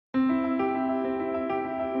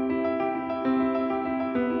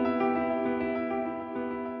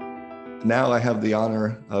Now I have the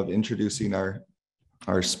honor of introducing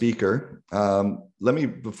our speaker. Let me,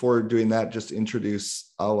 before doing that, just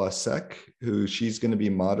introduce Awa Seck, who she's going to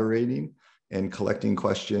be moderating and collecting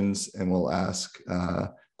questions, and we'll ask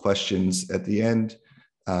questions at the end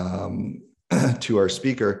to our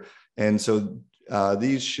speaker. And so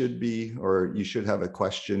these should be, or you should have a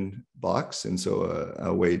question box, and so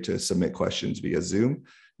a way to submit questions via Zoom.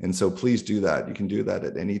 And so please do that. You can do that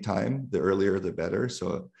at any time. The earlier, the better.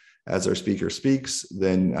 So as our speaker speaks,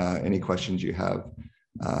 then any questions you have,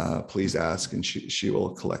 please ask, and she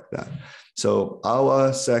will collect that. So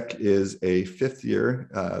Awa Seck is a fifth-year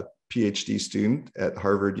Ph.D. student at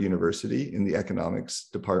Harvard University in the economics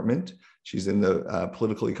department. She's in the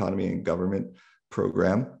political economy and government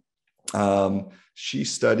program. She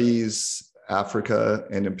studies Africa,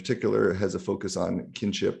 and in particular has a focus on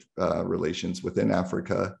kinship relations within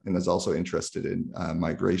Africa, and is also interested in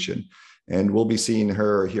migration. And we'll be seeing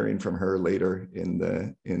her or hearing from her later in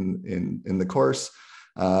the course.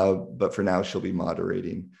 But for now, she'll be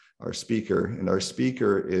moderating our speaker. And our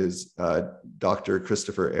speaker is Dr.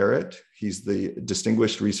 Christopher Ehret. He's the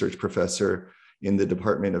Distinguished Research Professor in the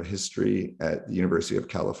Department of History at the University of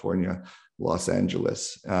California, Los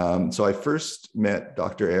Angeles. So I first met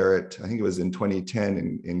Dr. Ehret, I think it was in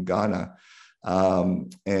 2010 in Ghana,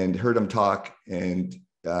 and heard him talk. And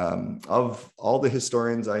of all the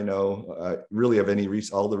historians I know, really of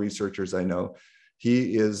all the researchers I know,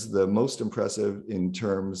 he is the most impressive in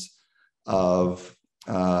terms of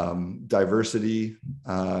diversity,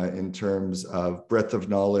 in terms of breadth of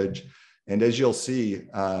knowledge. And as you'll see,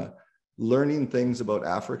 learning things about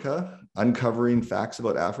Africa, uncovering facts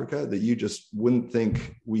about Africa that you just wouldn't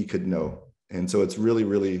think we could know. And so it's really,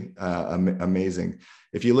 really amazing.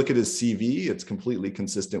 If you look at his CV, it's completely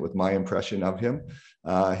consistent with my impression of him.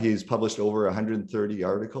 He's published over 130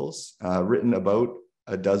 articles, written about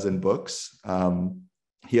a dozen books.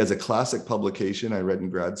 He has a classic publication I read in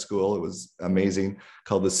grad school. It was amazing,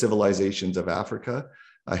 called The Civilizations of Africa,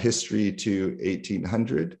 A History to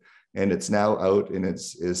 1800. And it's now out, and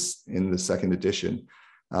is in the second edition.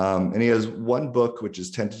 And he has one book, which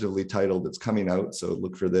is tentatively titled, it's coming out, so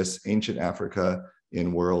look for this, Ancient Africa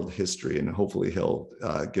in World History. And hopefully he'll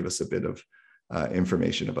give us a bit of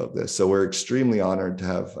information about this. So we're extremely honored to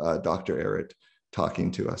have Dr. Ehret talking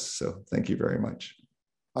to us. So thank you very much.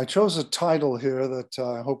 I chose a title here that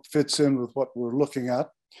I hope fits in with what we're looking at.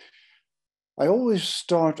 I always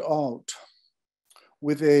start out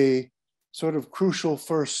with a sort of crucial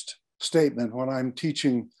first statement when I'm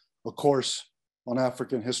teaching a course on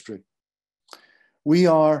African history. We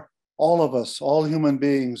are, all of us, all human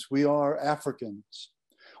beings, we are Africans.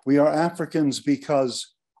 We are Africans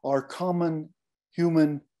because our common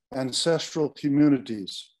human ancestral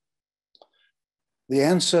communities, the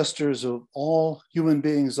ancestors of all human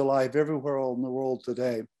beings alive everywhere in the world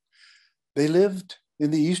today, they lived in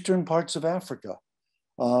the eastern parts of Africa,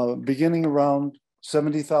 beginning around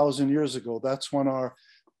 70,000 years ago. That's when our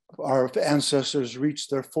ancestors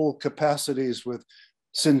reached their full capacities with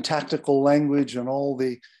syntactical language and all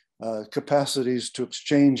the capacities to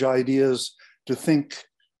exchange ideas, to think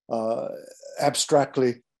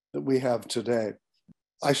abstractly that we have today.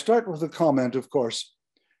 I start with a comment, of course,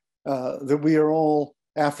 that we are all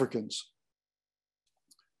Africans.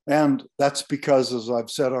 And that's because, as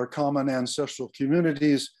I've said, our common ancestral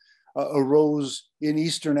communities arose in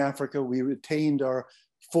Eastern Africa. We retained our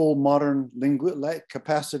full modern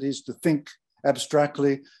capacities to think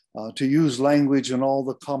abstractly, to use language in all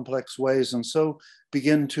the complex ways, and so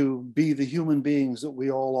begin to be the human beings that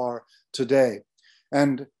we all are today.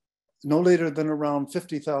 And no later than around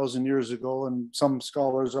 50,000 years ago, and some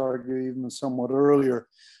scholars argue even somewhat earlier,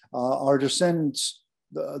 our descendants,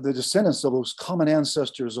 the descendants of those common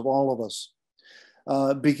ancestors of all of us,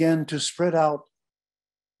 began to spread out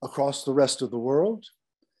across the rest of the world,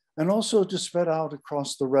 and also to spread out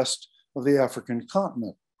across the rest of the African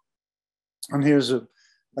continent. And here's a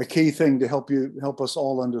key thing to help us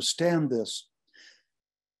all understand this.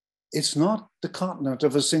 It's not the continent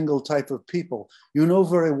of a single type of people. You know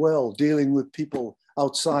very well, dealing with people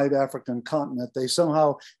outside African continent, they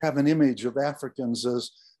somehow have an image of Africans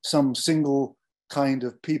as some single kind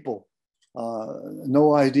of people.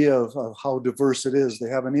 No idea of how diverse it is. They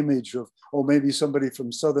have an image of, oh, maybe somebody from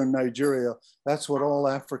southern Nigeria. That's what all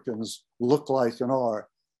Africans look like and are.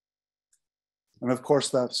 And of course,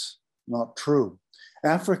 that's not true.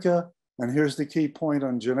 Africa, and here's the key point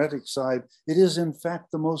on genetic side, it is in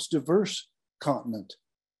fact the most diverse continent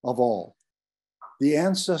of all. The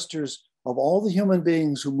ancestors of all the human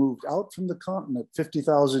beings who moved out from the continent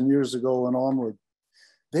 50,000 years ago and onward,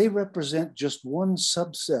 they represent just one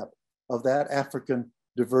subset of that African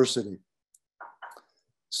diversity.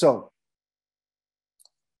 So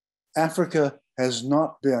Africa has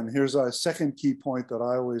not been, here's our second key point that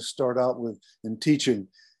I always start out with in teaching.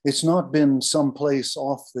 It's not been someplace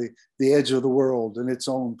off the edge of the world in its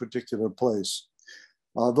own particular place.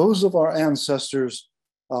 Those of our ancestors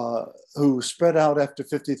who spread out after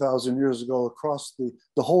 50,000 years ago across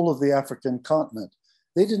the whole of the African continent,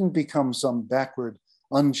 they didn't become some backward,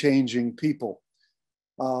 unchanging people.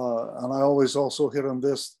 And I always also hit on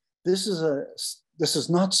this. This is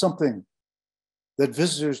not something that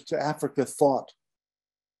visitors to Africa thought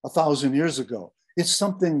 1,000 years ago. It's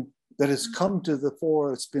something that has come to the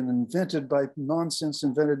fore. It's been invented by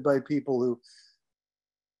people who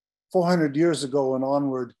 400 years ago and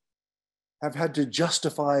onward have had to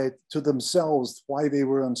justify it to themselves why they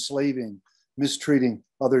were enslaving, mistreating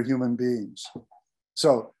other human beings.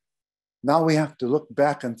 So now we have to look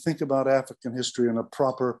back and think about African history in a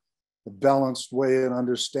proper, balanced way and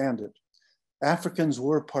understand it. Africans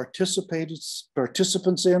were participants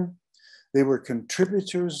in, they were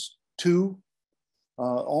contributors to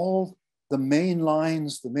all the main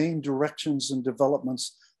lines, the main directions and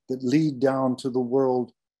developments that lead down to the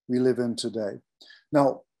world we live in today.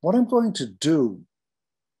 Now, what I'm going to do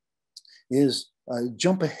is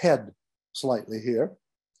jump ahead slightly here.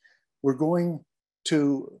 We're going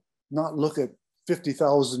to not look at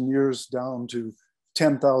 50,000 years down to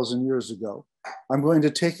 10,000 years ago. I'm going to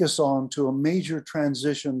take us on to a major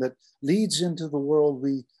transition that leads into the world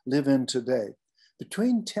we live in today.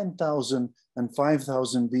 Between 10,000 and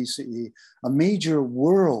 5,000 BCE, a major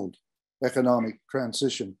world economic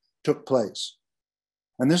transition took place.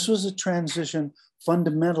 And this was a transition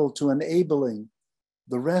fundamental to enabling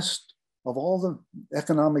the rest of all the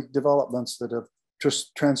economic developments that have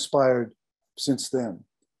transpired since then.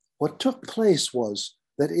 What took place was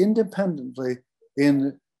that independently,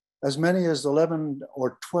 in as many as 11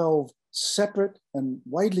 or 12 separate and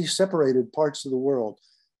widely separated parts of the world,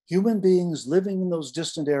 human beings living in those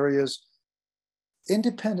distant areas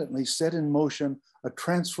independently set in motion a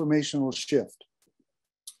transformational shift,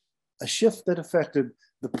 a shift that affected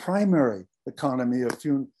the primary economy of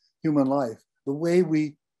human life, the way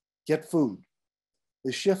we get food,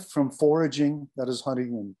 the shift from foraging, that is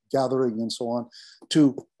hunting and gathering and so on,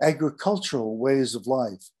 to agricultural ways of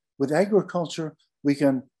life. With agriculture, we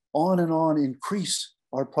can on and on increase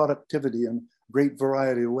our productivity in a great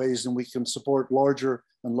variety of ways, and we can support larger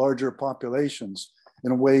and larger populations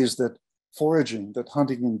in ways that foraging, that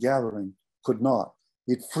hunting and gathering could not.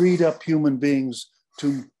 It freed up human beings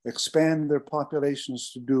to expand their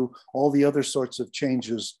populations, to do all the other sorts of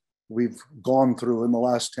changes we've gone through in the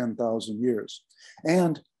last 10,000 years.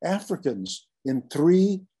 And Africans in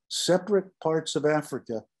 3 separate parts of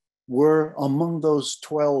Africa were among those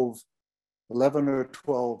 11 or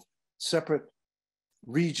 12 separate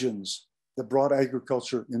regions that brought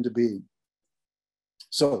agriculture into being.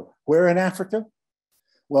 So where in Africa?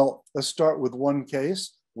 Well, let's start with one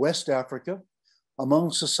case, West Africa,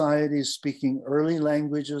 among societies speaking early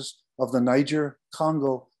languages of the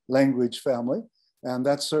Niger-Congo language family. And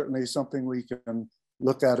that's certainly something we can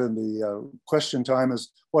look at in the question time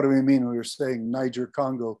is, what do we mean when we're saying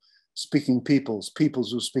Niger-Congo speaking peoples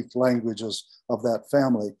who speak languages of that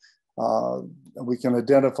family? We can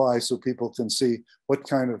identify so people can see what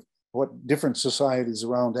different societies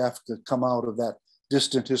around Africa come out of that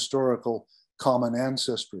distant historical common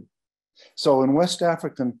ancestry. So in West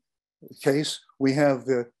African case, we have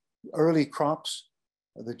the early crops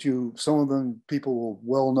that some of them people will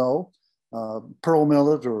well know, pearl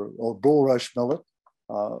millet or bulrush millet,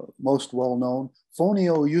 most well known.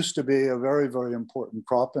 Fonio used to be a very, very important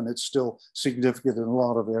crop, and it's still significant in a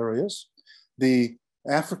lot of areas. The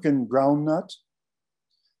African groundnut,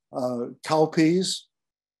 cowpeas,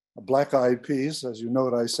 black-eyed peas, as you know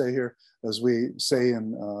what I say here, as we say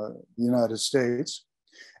in the United States.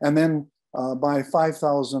 And then by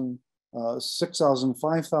 5,000, 6,000,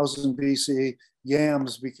 5,000 BCE,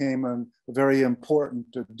 yams became a very important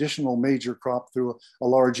additional major crop through a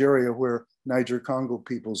large area where Niger-Congo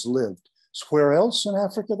peoples lived. So where else in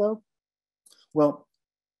Africa, though? Well,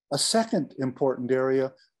 a second important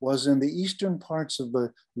area was in the eastern parts of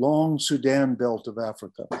the long Sudan belt of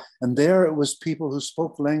Africa. And there it was people who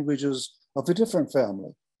spoke languages of a different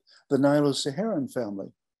family, the Nilo-Saharan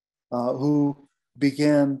family, who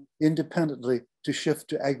began independently to shift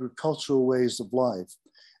to agricultural ways of life.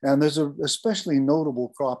 And there's an especially notable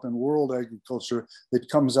crop in world agriculture that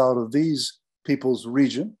comes out of these people's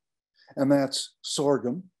region, and that's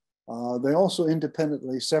sorghum. They also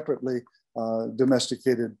independently, separately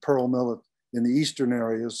domesticated pearl millet in the eastern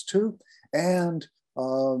areas too, and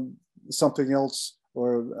something else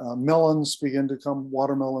or melons begin to come,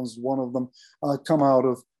 watermelons, one of them, come out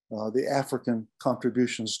of the African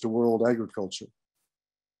contributions to world agriculture.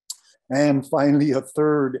 And finally, a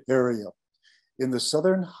third area in the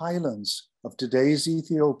southern highlands of today's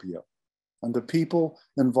Ethiopia. And the people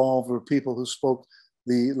involved were people who spoke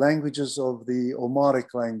the languages of the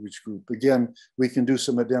Omotic language group. Again, we can do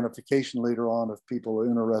some identification later on if people are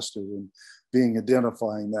interested in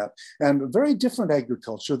identifying that. And very different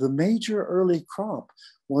agriculture. The major early crop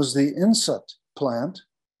was the insect plant.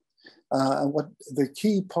 And what the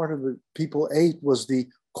key part of the people ate was the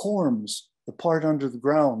corms, the part under the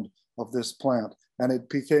ground of this plant. And it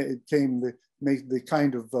became the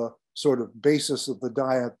kind of sort of basis of the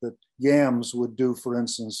diet that yams would do, for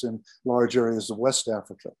instance, in large areas of West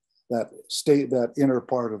Africa, that inner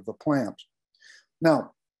part of the plant.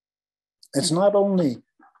 Now, it's not only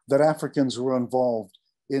that Africans were involved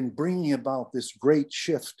in bringing about this great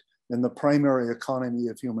shift in the primary economy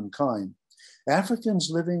of humankind. Africans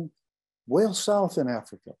living well south in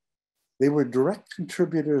Africa, they were direct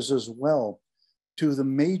contributors as well to the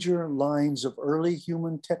major lines of early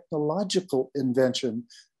human technological invention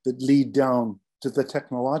that lead down to the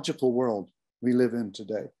technological world we live in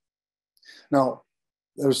today. Now,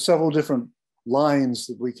 there's several different lines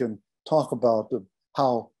that we can talk about of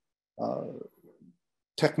how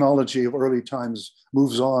technology of early times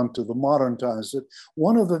moves on to the modern times. That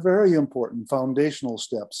one of the very important foundational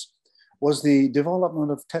steps was the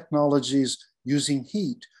development of technologies using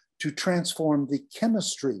heat to transform the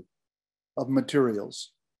chemistry of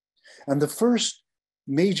materials. And the first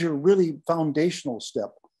major, really foundational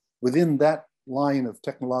step within that line of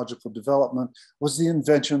technological development was the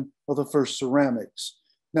invention of the first ceramics.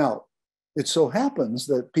 Now, it so happens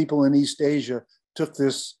that people in East Asia took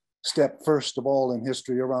this step first of all in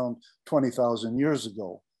history around 20,000 years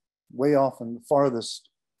ago, way off in the farthest,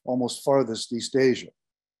 almost farthest East Asia.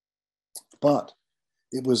 But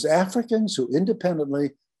it was Africans who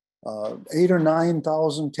independently, 8,000 or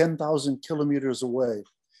 9,000, 10,000 kilometers away,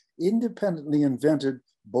 independently invented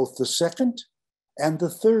both the second and the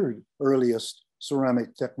third earliest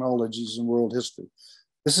ceramic technologies in world history.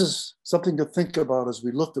 This is something to think about as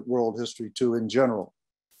we look at world history too in general.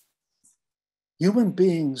 Human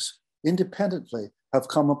beings independently have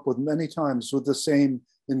come up with many times with the same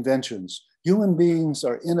inventions. Human beings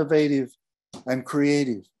are innovative and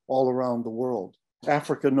creative all around the world,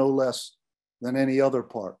 Africa no less than any other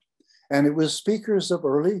part. And it was speakers of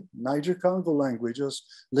early Niger-Congo languages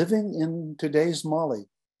living in today's Mali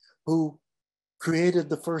who created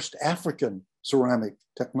the first African ceramic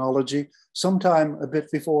technology sometime a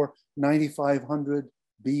bit before 9500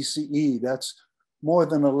 BCE. That's more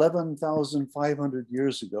than 11,500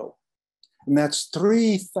 years ago. And that's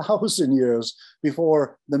 3,000 years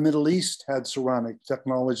before the Middle East had ceramic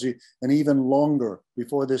technology, and even longer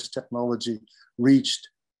before this technology reached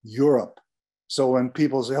Europe. So when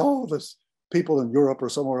people say, oh, this people in Europe or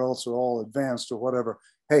somewhere else are all advanced or whatever,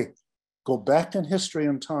 hey, go back in history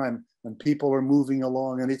and time and people are moving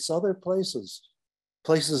along, and it's other places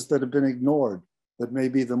that have been ignored that may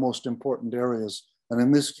be the most important areas. And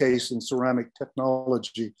in this case, in ceramic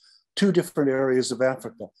technology, two different areas of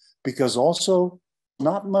Africa, because also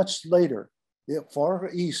not much later, far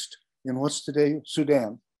east in what's today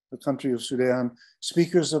Sudan, the country of Sudan,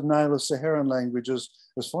 speakers of Nilo-Saharan languages,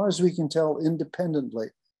 as far as we can tell independently,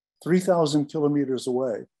 3,000 kilometers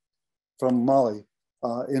away from Mali,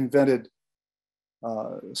 invented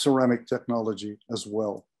ceramic technology as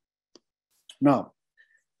well. Now,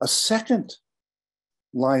 a second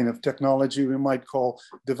line of technology we might call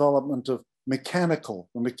development of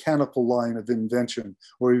the mechanical line of invention,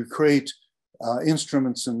 where you create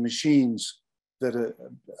instruments and machines that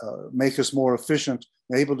make us more efficient,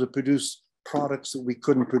 able to produce products that we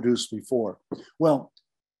couldn't produce before. Well,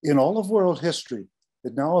 in all of world history,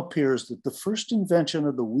 it now appears that the first invention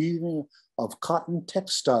of the weaving of cotton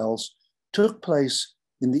textiles took place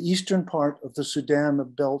in the eastern part of the Sudan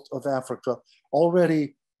belt of Africa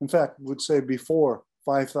already, in fact, would say before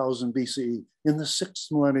 5,000 BCE, in the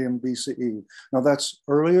 6th millennium BCE. Now that's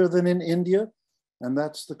earlier than in India, and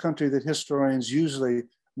that's the country that historians usually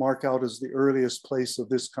mark out as the earliest place of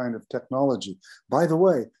this kind of technology. By the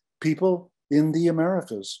way, people in the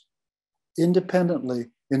Americas independently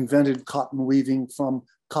invented cotton weaving from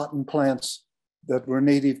cotton plants that were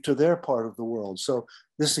native to their part of the world. So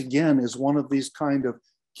this again is one of these kind of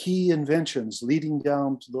key inventions leading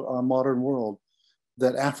down to our modern world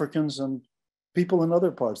that Africans and people in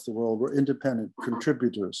other parts of the world were independent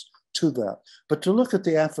contributors to that. But to look at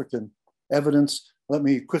the African evidence, let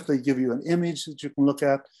me quickly give you an image that you can look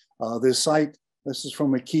at. This is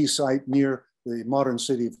from a key site near the modern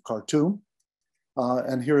city of Khartoum.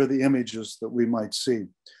 And here are the images that we might see.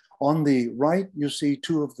 On the right, you see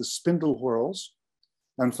two of the spindle whorls.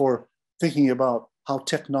 And for thinking about how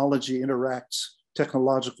technology interacts,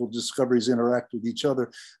 technological discoveries interact with each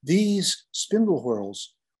other, these spindle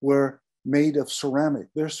whorls were made of ceramic.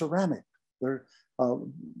 They're ceramic. They're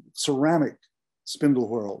ceramic spindle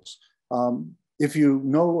whorls. If you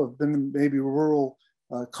know of maybe rural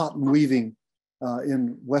cotton weaving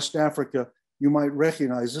in West Africa, you might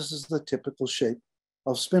recognize this is the typical shape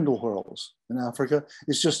of spindle whorls in Africa.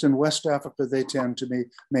 It's just in West Africa, they tend to be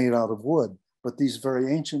made out of wood, but these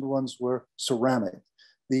very ancient ones were ceramic.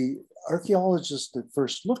 The archaeologists that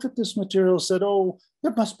first looked at this material said, oh,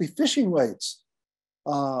 there must be fishing weights.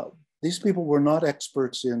 These people were not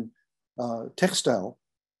experts in textile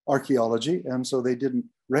archaeology, and so they didn't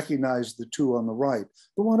recognize the two on the right.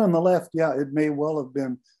 The one on the left, yeah, it may well have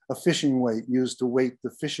been a fishing weight used to weight the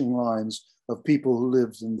fishing lines of people who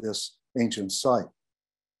lived in this ancient site.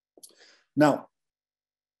 Now,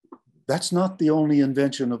 that's not the only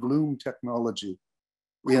invention of loom technology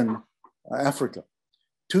in Africa.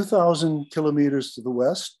 2,000 kilometers to the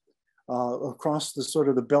west, across the sort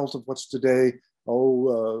of the belt of what's today,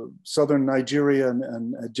 southern Nigeria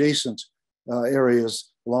and adjacent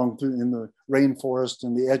areas along in the rainforest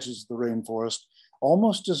and the edges of the rainforest,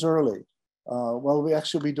 almost as early. Well,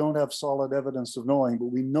 we don't have solid evidence of knowing, but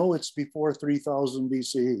we know it's before 3000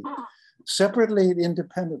 BCE. Separately and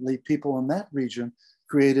independently, people in that region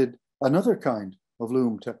created another kind of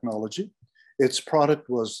loom technology. Its product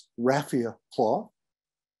was raffia cloth.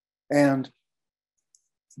 And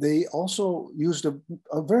they also used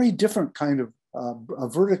a very different kind of a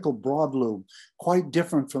vertical broad loom, quite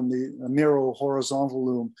different from the narrow horizontal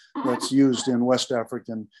loom that's used in West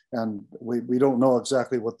African, and we don't know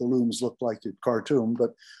exactly what the looms look like at Khartoum,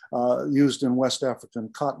 but used in West African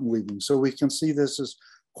cotton weaving. So we can see this as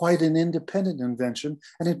quite an independent invention,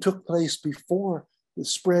 and it took place before the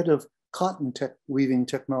spread of cotton weaving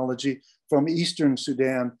technology from Eastern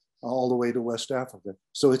Sudan all the way to West Africa.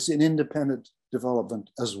 So it's an independent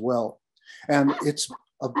development as well. And it's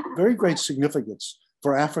a very great significance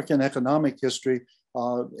for African economic history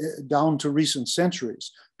down to recent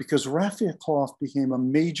centuries, because raffia cloth became a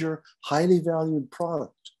major, highly valued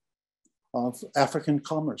product of African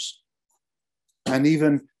commerce. And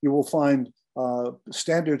even you will find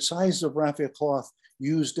standard size of raffia cloth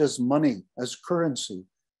used as money, as currency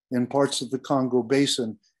in parts of the Congo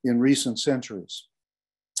Basin in recent centuries.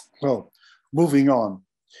 So moving on,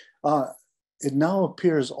 it now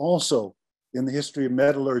appears also in the history of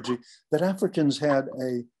metallurgy that Africans had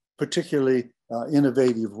a particularly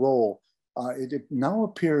innovative role. It now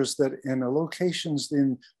appears that in locations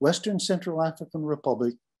in Western Central African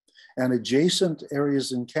Republic and adjacent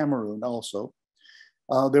areas in Cameroon also,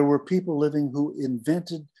 there were people living who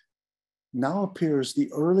invented, now appears,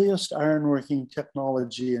 the earliest ironworking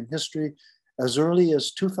technology in history as early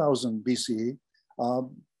as 2000 BCE,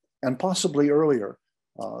 and possibly earlier,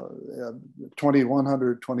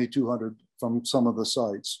 2100, 2200 from some of the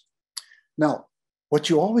sites. Now, what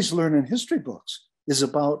you always learn in history books is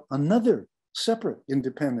about another separate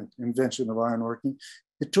independent invention of ironworking.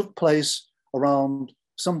 It took place around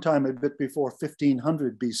sometime a bit before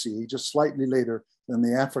 1500 BCE, just slightly later than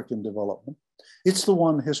the African development. It's the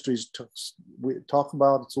one we talk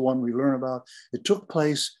about, it's the one we learn about. It took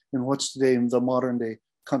place in what's today the modern day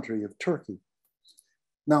country of Turkey.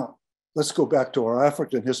 Now, let's go back to our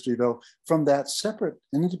African history though. From that separate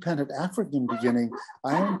and independent African beginning,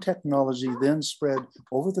 iron technology then spread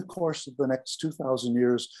over the course of the next 2,000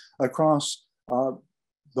 years across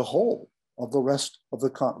the whole of the rest of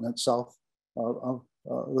the continent south of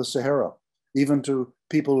the Sahara, even to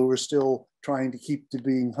people who were still trying to keep to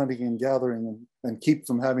being hunting and gathering and keep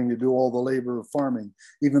from having to do all the labor of farming.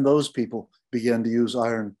 Even those people began to use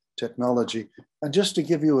iron technology. And just to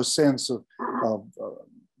give you a sense of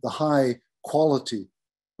the high quality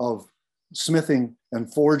of smithing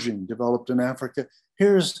and forging developed in Africa,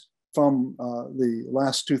 here's from the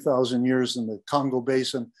last 2,000 years in the Congo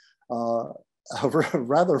Basin, a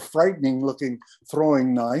rather frightening looking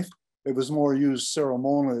throwing knife. It was more used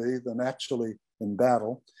ceremonially than actually in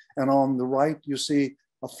battle. And on the right, you see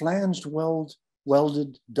a flanged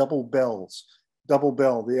welded double bell.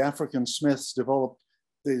 The African smiths developed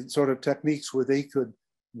the sort of techniques where they could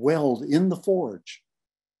weld in the forge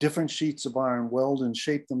different sheets of iron, weld and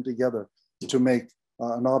shape them together to make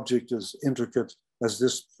an object as intricate as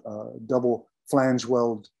this double flange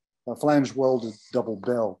welded double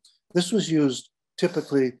bell. This was used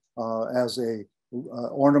typically as a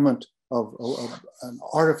ornament of an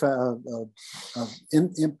artifact,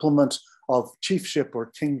 implement of chiefship or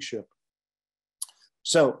kingship.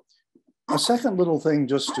 So A second little thing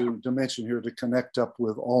just to mention here to connect up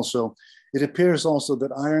with also, it appears also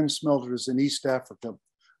that iron smelters in East Africa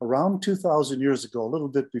around 2,000 years ago, a little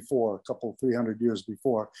bit before, a couple, 300 years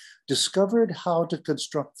before, discovered how to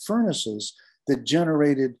construct furnaces that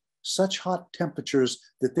generated such hot temperatures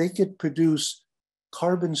that they could produce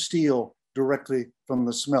carbon steel directly from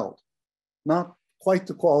the smelt. Not quite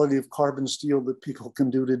the quality of carbon steel that people can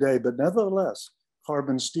do today, but nevertheless,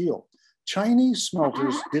 carbon steel. Chinese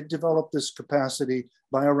smelters did develop this capacity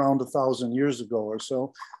by around 1,000 years ago or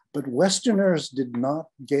so, but Westerners did not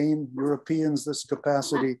gain Europeans this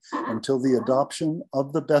capacity until the adoption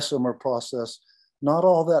of the Bessemer process, not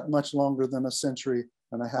all that much longer than a century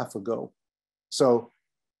and a half ago. So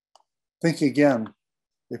think again,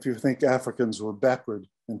 if you think Africans were backward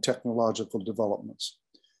in technological developments.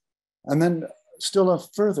 And then still a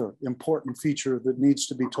further important feature that needs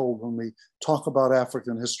to be told when we talk about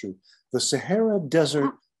African history. The Sahara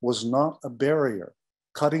Desert was not a barrier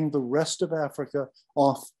cutting the rest of Africa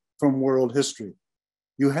off from world history.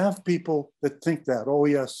 You have people that think that, oh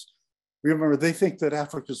yes, remember they think that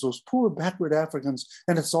Africa is those poor backward Africans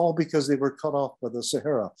and it's all because they were cut off by the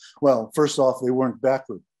Sahara. Well, first off, they weren't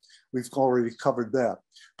backward. We've already covered that.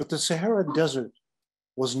 But the Sahara Desert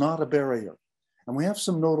was not a barrier. And we have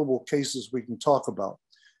some notable cases we can talk about.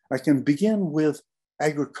 I can begin with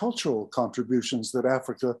agricultural contributions that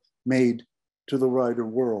Africa made to the wider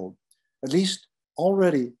world. At least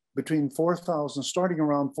already between 4,000, starting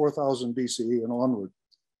around 4,000 BCE and onward,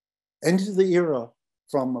 into the era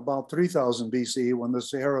from about 3,000 BCE when the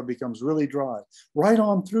Sahara becomes really dry, right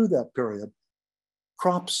on through that period,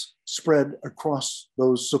 crops spread across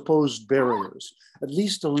those supposed barriers. At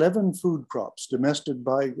least 11 food crops domesticated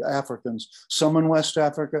by Africans, some in West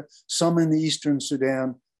Africa, some in the Eastern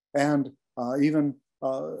Sudan, and even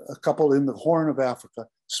a couple in the Horn of Africa,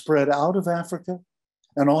 spread out of Africa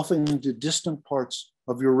and often into distant parts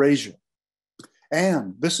of Eurasia.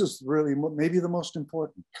 And this is really maybe the most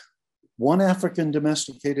important. One African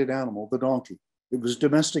domesticated animal, the donkey, it was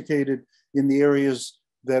domesticated in the areas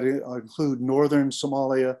that include northern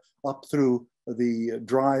Somalia up through the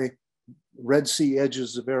dry Red Sea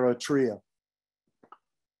edges of Eritrea.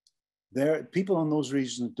 There, people in those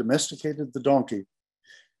regions domesticated the donkey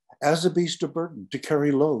as a beast of burden to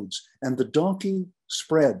carry loads, and the donkey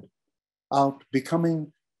spread out,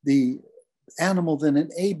 becoming the animal that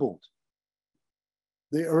enabled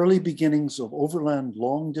the early beginnings of overland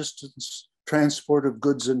long distance transport of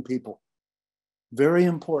goods and people. Very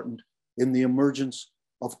important in the emergence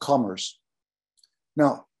of commerce.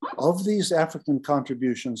 Now, of these African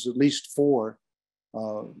contributions, at least four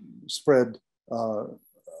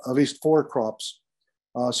crops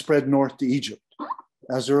spread north to Egypt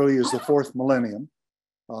as early as the 4th millennium.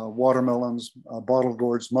 Watermelons, bottle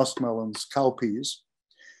gourds, muskmelons, cowpeas.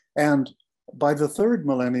 And by the 3rd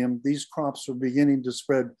millennium, these crops were beginning to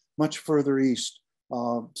spread much further east,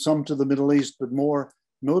 some to the Middle East, but more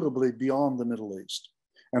notably beyond the Middle East.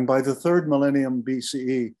 And by the 3rd millennium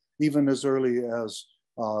BCE, even as early as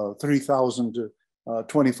 3000 to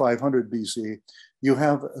 2500 BCE, you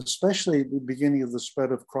have especially the beginning of the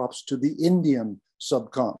spread of crops to the Indian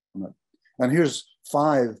subcontinent. And here's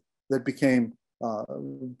 5 that became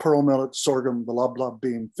pearl millet, sorghum, the lablab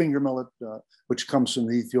bean, finger millet, which comes from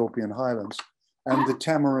the Ethiopian highlands, and the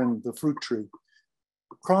tamarind, the fruit tree.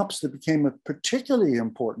 Crops that became particularly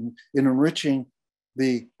important in enriching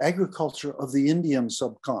the agriculture of the Indian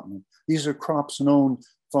subcontinent. These are crops known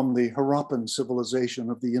from the Harappan civilization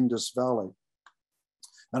of the Indus Valley.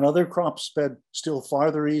 And other crops spread still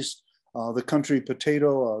farther east, the country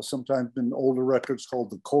potato, sometimes in older records called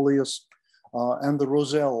the coleus, and the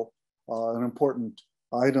roselle, an important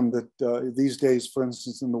item that these days, for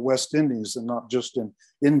instance, in the West Indies and not just in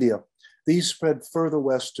India, these spread further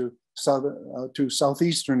west to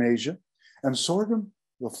Southeastern Asia, and sorghum,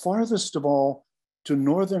 the farthest of all, to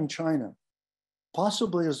northern China,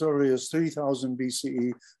 possibly as early as 3000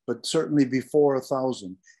 BCE, but certainly before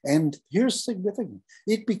 1000. And here's significant.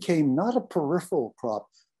 It became not a peripheral crop,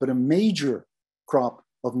 but a major crop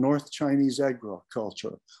of North Chinese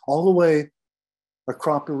agriculture, all the way. A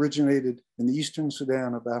crop originated in the Eastern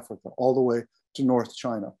Sudan of Africa, all the way to North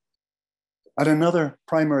China. And another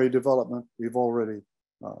primary development, we've already,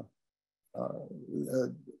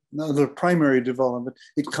 another primary development,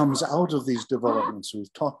 it comes out of these developments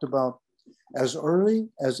we've talked about. As early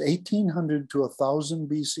as 1800 to 1000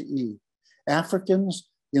 BCE, Africans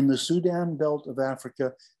in the Sudan belt of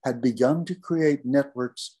Africa had begun to create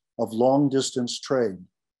networks of long distance trade.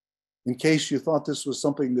 In case you thought this was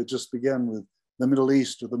something that just began with the Middle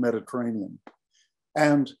East or the Mediterranean.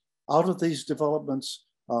 And out of these developments,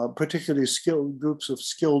 particularly skilled groups of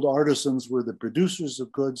skilled artisans were the producers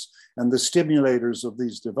of goods and the stimulators of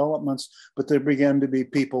these developments, but there began to be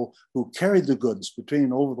people who carried the goods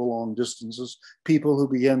between over the long distances, people who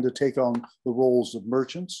began to take on the roles of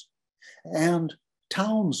merchants, and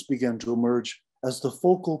towns began to emerge as the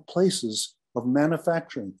focal places of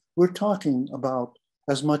manufacturing. We're talking about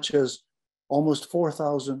as much as almost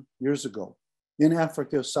 4,000 years ago in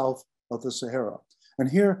Africa, south of the Sahara. And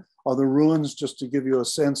here are the ruins, just to give you a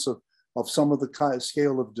sense of some of the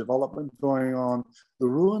scale of development going on. The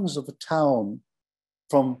ruins of a town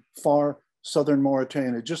from far southern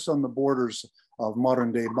Mauritania, just on the borders of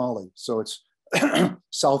modern day Mali. So it's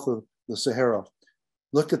south of the Sahara.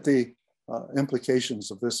 Look at the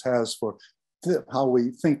implications of this has for how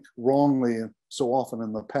we think wrongly, and so often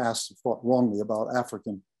in the past thought wrongly about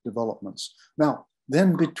African developments. Now,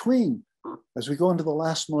 then as we go into the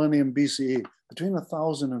last millennium BCE, between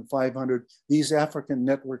 1,000 and 500, these African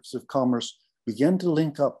networks of commerce began to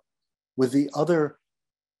link up with the other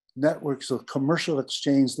networks of commercial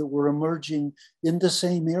exchange that were emerging in the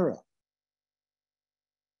same era.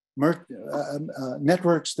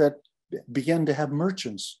 Networks that began to have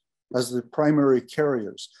merchants as the primary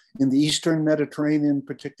carriers in the Eastern Mediterranean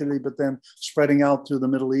particularly, but then spreading out through the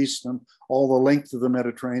Middle East and all the length of the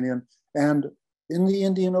Mediterranean, and in the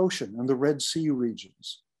Indian Ocean and the Red Sea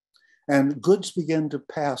regions. And goods began to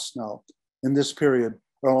pass now in this period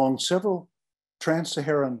along several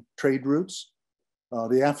trans-Saharan trade routes.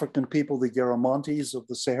 The African people, the Garamantes of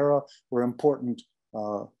the Sahara, were important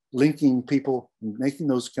linking people, making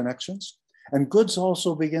those connections. And goods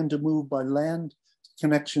also began to move by land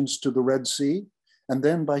connections to the Red Sea, and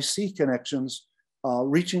then by sea connections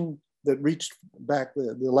reached back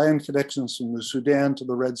the land connections from the Sudan to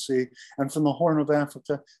the Red Sea and from the Horn of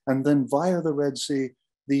Africa, and then via the Red Sea,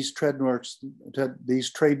 these trade networks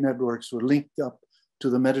were linked up to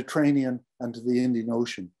the Mediterranean and to the Indian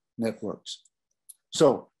Ocean networks.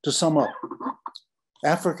 So to sum up,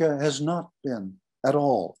 Africa has not been at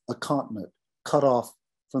all a continent cut off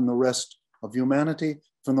from the rest of humanity,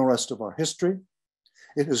 from the rest of our history.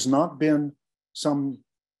 It has not been some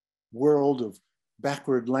world of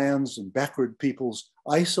backward lands and backward peoples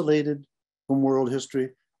isolated from world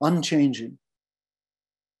history, unchanging.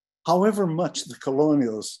 However much the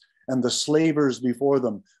colonialists and the slavers before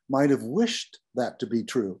them might have wished that to be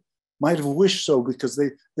true, might have wished so because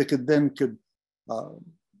they could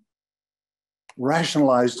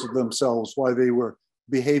rationalize to themselves why they were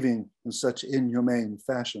behaving in such inhumane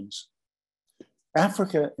fashions.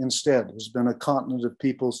 Africa instead has been a continent of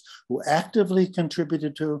peoples who actively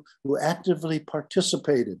contributed to, who actively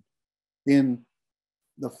participated in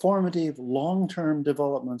the formative long-term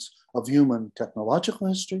developments of human technological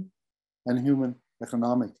history and human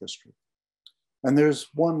economic history. And there's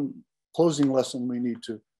one closing lesson we need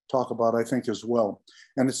to talk about, I think, as well.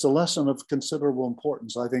 And it's a lesson of considerable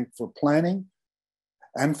importance, I think, for planning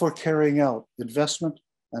and for carrying out investment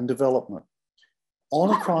and development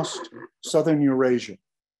all across Southern Eurasia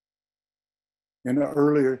in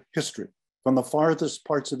earlier history, from the farthest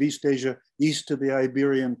parts of East Asia, east to the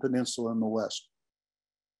Iberian Peninsula in the west,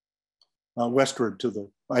 westward to the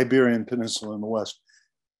Iberian Peninsula in the west.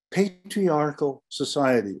 Patriarchal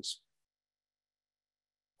societies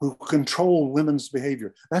who control women's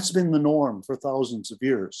behavior. That's been the norm for thousands of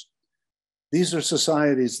years. These are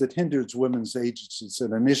societies that hindered women's agency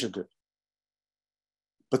and initiative.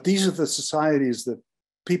 But these are the societies that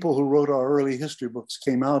people who wrote our early history books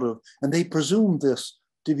came out of, and they presumed this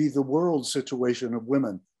to be the world situation of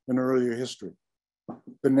women in earlier history.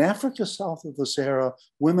 But in Africa, south of the Sahara,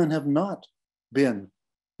 women have not been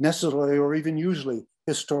necessarily or even usually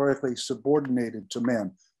historically subordinated to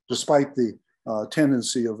men, despite the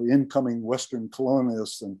tendency of the incoming Western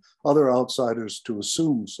colonialists and other outsiders to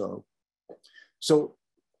assume so. So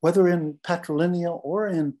whether in patrilineal or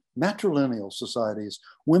in matrilineal societies,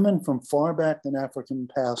 women from far back in African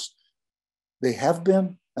past, they have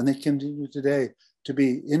been and they continue today to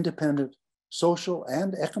be independent social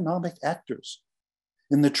and economic actors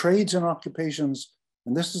in the trades and occupations.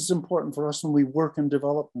 And this is important for us when we work and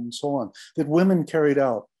develop and so on, that women carried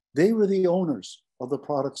out. They were the owners of the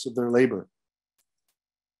products of their labor.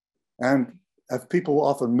 And as people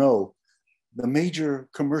often know, the major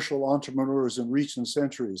commercial entrepreneurs in recent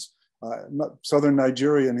centuries, Southern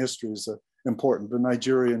Nigerian history is important, but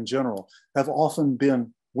Nigeria in general, have often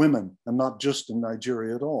been women and not just in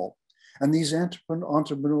Nigeria at all. And these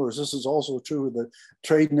entrepreneurs, this is also true of the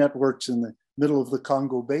trade networks in the middle of the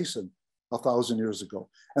Congo Basin 1,000 years ago.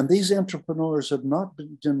 And these entrepreneurs have not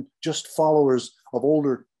been just followers of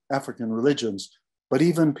older African religions, but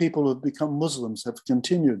even people who have become Muslims have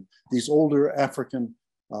continued these older African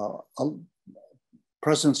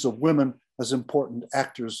presence of women as important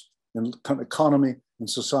actors in economy and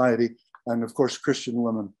society, and of course, Christian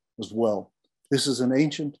women as well. This is an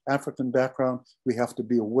ancient African background. We have to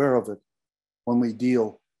be aware of it when we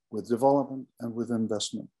deal with development and with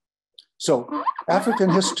investment. So African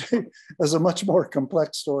history is a much more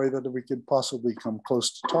complex story that we could possibly come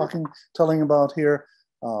close to telling about here.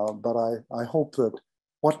 But I hope that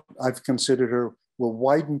what I've considered here will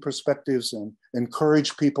widen perspectives and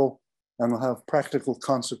encourage people and will have practical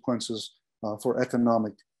consequences for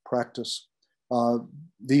economic practice.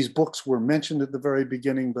 These books were mentioned at the very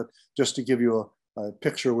beginning, but just to give you a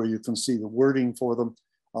picture where you can see the wording for them,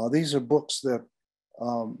 these are books that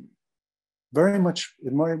in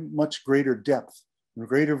much greater depth and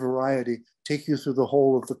greater variety take you through the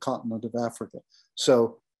whole of the continent of Africa.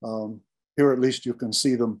 So here at least you can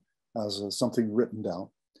see them as something written down.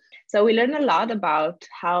 So we learned a lot about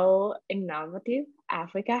how innovative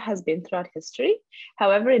Africa has been throughout history.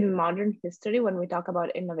 However, in modern history, when we talk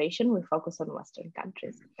about innovation, we focus on Western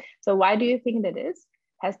countries. So why do you think that is?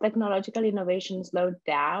 Has technological innovation slowed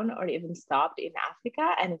down or even stopped in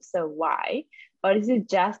Africa? And if so, why? Or is it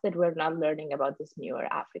just that we're not learning about this newer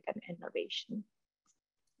African innovation?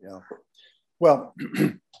 Yeah, well,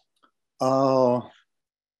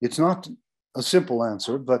 it's not a simple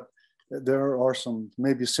answer, but there are some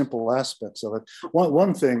maybe simple aspects of it.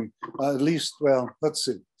 One thing, at least, well, let's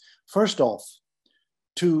see. First off,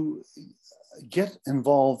 to get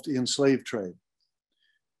involved in slave trade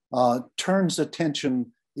turns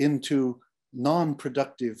attention into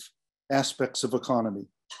non-productive aspects of economy,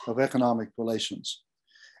 of economic relations.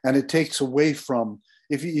 And it takes away from,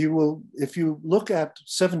 if you look at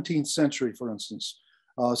 17th century, for instance,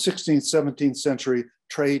 16th, 17th century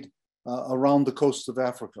trade around the coast of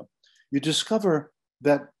Africa, you discover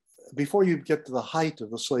that before you get to the height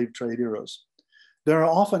of the slave trade eras, there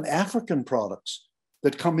are often African products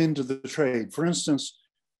that come into the trade. For instance,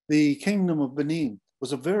 the Kingdom of Benin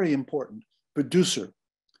was a very important producer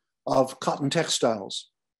of cotton textiles.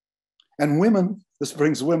 And women, this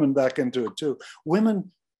brings women back into it too,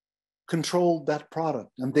 women controlled that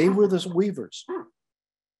product and they were the weavers.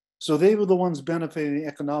 So they were the ones benefiting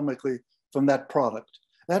economically from that product.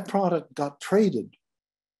 That product got traded.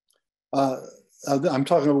 I'm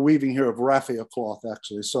talking about weaving here of raffia cloth,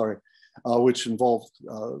 actually, sorry, which involved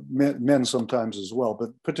men sometimes as well, but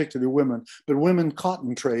particularly women, but women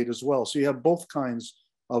cotton trade as well. So you have both kinds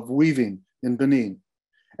of weaving in Benin.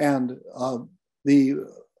 And the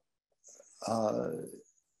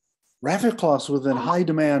raffia cloths were in high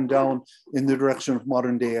demand down in the direction of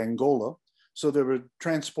modern day Angola. So they were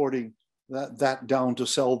transporting that down to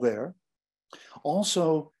sell there.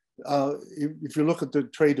 Also, if you look at the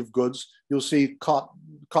trade of goods, you'll see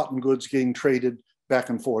cotton goods getting traded back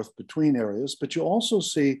and forth between areas, but you also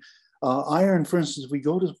see iron, for instance, if we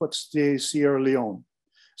go to what's today Sierra Leone,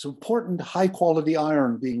 it's important high quality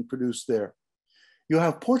iron being produced there. You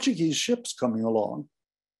have Portuguese ships coming along.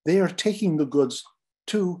 They are taking the goods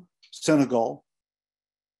to Senegal,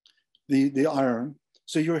 the iron.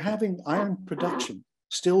 So you're having iron production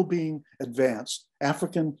still being advanced,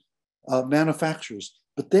 African manufacturers.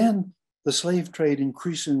 But then the slave trade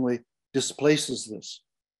increasingly displaces this.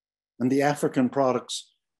 And the African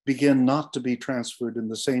products begin not to be transferred in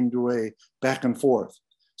the same way back and forth.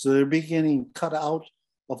 So they're beginning cut out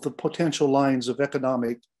of the potential lines of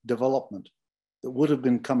economic development that would have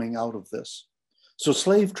been coming out of this. So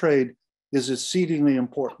slave trade is exceedingly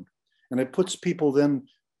important. And it puts people then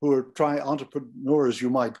who are entrepreneurs, you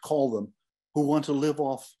might call them, who want to live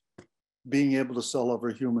off being able to sell other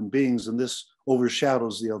human beings, and this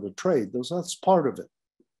overshadows the other trade. That's part of it.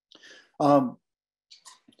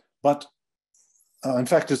 But in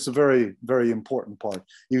fact, it's a very, very important part.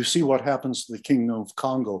 You see what happens to the Kingdom of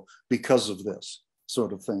Congo because of this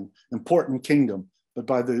sort of thing. Important kingdom, but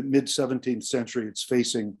by the mid-17th century, it's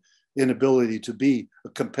facing inability to be a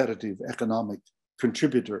competitive economic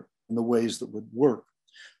contributor in the ways that would work.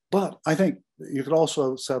 But I think you could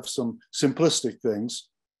also have some simplistic things.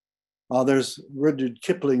 There's Rudyard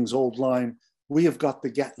Kipling's old line, "We have got the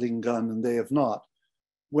Gatling gun and they have not."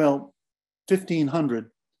 Well,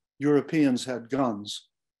 1500 Europeans had guns.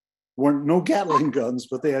 Weren't no Gatling guns,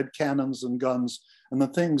 but they had cannons and guns and the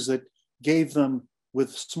things that gave them,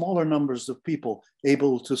 with smaller numbers of people,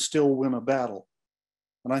 able to still win a battle.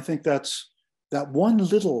 And I think that one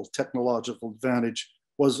little technological advantage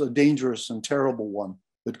was a dangerous and terrible one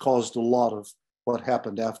that caused a lot of what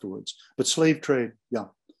happened afterwards. But slave trade, yeah,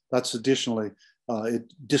 that's additionally,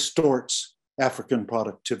 it distorts African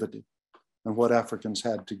productivity and what Africans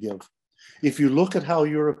had to give. If you look at how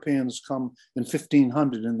Europeans come in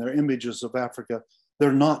 1500 in their images of Africa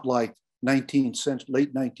they're not like late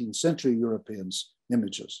 19th century Europeans'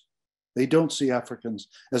 images. They don't see Africans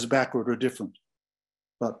as backward or different.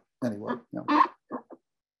 But anyway, yeah.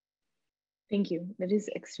 Thank you. That is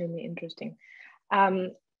extremely interesting. I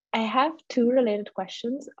have two related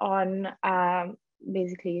questions on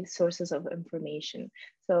basically sources of information.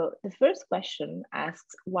 So the first question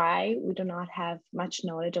asks why we do not have much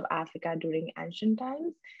knowledge of Africa during ancient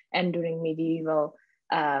times and during medieval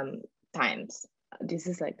times. This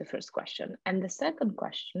is like the first question. And the second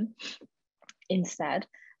question instead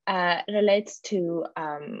relates to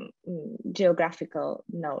geographical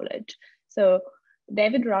knowledge. So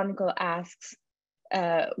David Ronicle asks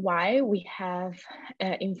why we have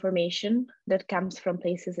information that comes from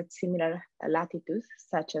places at similar latitudes,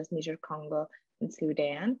 such as Niger, Congo, and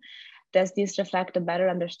Sudan. Does this reflect a better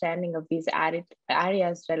understanding of these arid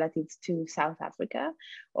areas relative to South Africa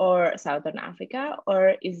or Southern Africa,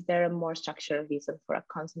 or is there a more structural reason for a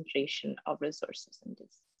concentration of resources in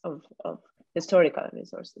this, of historical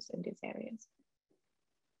resources in these areas?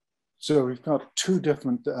 So we've got two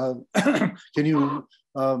different, can you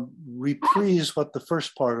reprise what the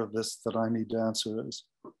first part of this that I need to answer is?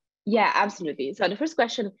 Yeah, absolutely. So the first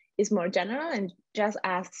question is more general and just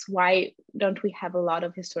asks why don't we have a lot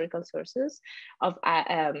of historical sources of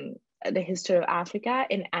the history of Africa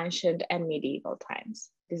in ancient and medieval times?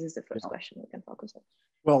 This is the first question we can focus on.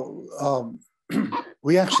 Well,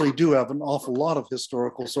 we actually do have an awful lot of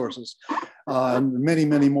historical sources and many,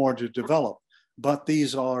 many more to develop, but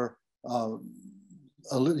these are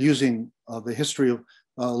using the history of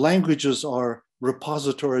languages are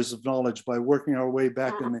repositories of knowledge. By working our way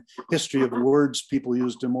back in the history of words people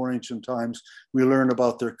used in more ancient times, we learn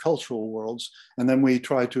about their cultural worlds, and then we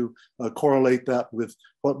try to correlate that with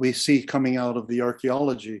what we see coming out of the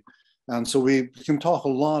archaeology. And so we can talk a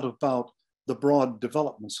lot about the broad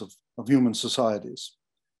developments of human societies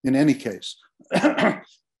in any case.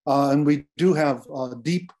 And we do have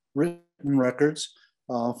deep written records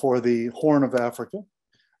for the Horn of Africa.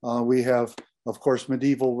 We have, of course,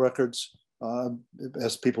 medieval records,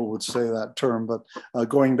 as people would say that term, but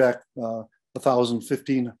going back 1,000,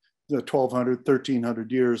 1,500, 1,200,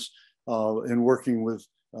 1,300 years in working with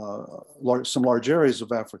some large areas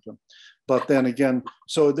of Africa. But then again,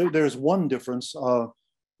 so there's one difference,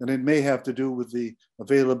 and it may have to do with the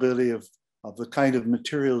availability of the kind of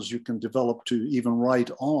materials you can develop to even write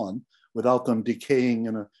on without them decaying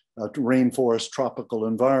in a rainforest tropical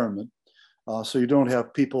environment. So you don't have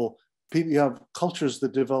you have cultures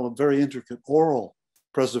that develop very intricate oral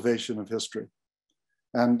preservation of history.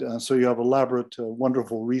 And so you have elaborate,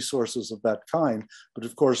 wonderful resources of that kind. But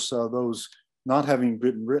of course, those not having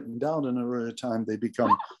been written down in a earlier time, they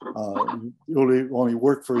become only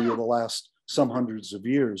work for you the last some hundreds of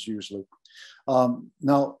years usually.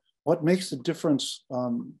 Now, what makes the difference?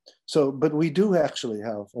 But we do actually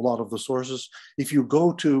have a lot of the sources. If you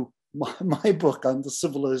go to my book on the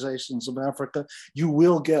civilizations of Africa, you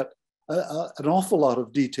will get an awful lot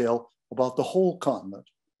of detail about the whole continent,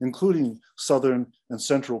 including southern and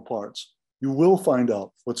central parts. You will find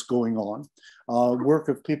out what's going on. Work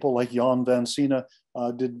of people like Jan van Sina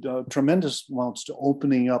did tremendous amounts to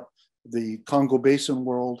opening up the Congo Basin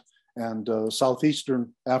world and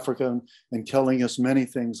southeastern Africa, and telling us many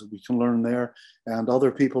things that we can learn there. And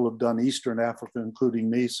other people have done Eastern Africa, including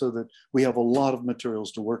me, so that we have a lot of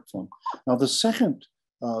materials to work from. Now, the second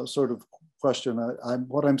sort of question,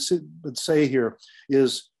 what I would say here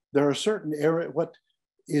is there are certain areas, what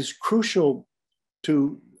is crucial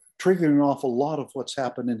to triggering off a lot of what's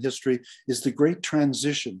happened in history is the great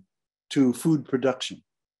transition to food production,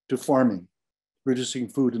 to farming, producing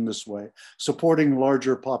food in this way, supporting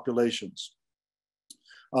larger populations.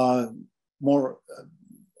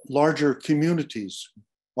 Larger communities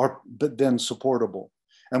are then supportable.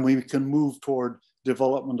 And we can move toward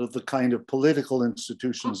development of the kind of political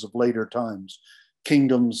institutions of later times,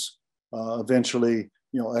 kingdoms, eventually,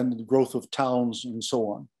 and the growth of towns and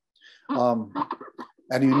so on.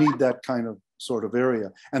 And you need that kind of sort of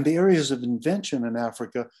area. And the areas of invention in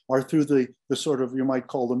Africa are through the sort of, you might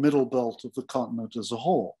call the middle belt of the continent as a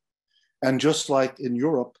whole. And just like in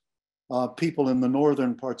Europe, people in the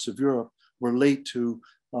northern parts of Europe were late to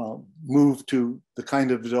move to the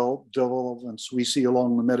kind of developments we see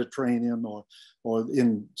along the Mediterranean or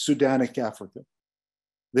in Sudanic Africa.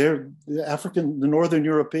 The Northern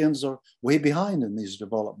Europeans are way behind in these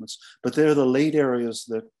developments, but they're the late areas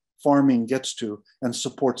that farming gets to and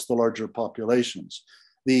supports the larger populations.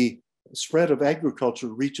 The spread of agriculture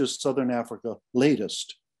reaches Southern Africa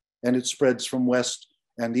latest, and it spreads from West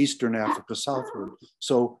and Eastern Africa southward.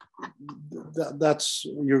 So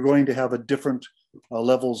you're going to have a different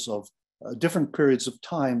levels of different periods of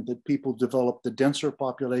time that people developed the denser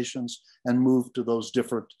populations and moved to those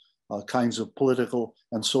different kinds of political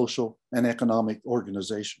and social and economic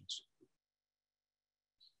organizations.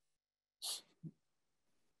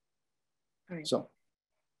 Right. So,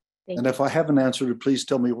 Thank and you. if I haven't answered it, please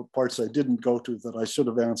tell me what parts I didn't go to that I should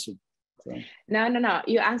have answered. So. No.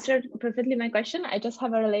 You answered perfectly my question. I just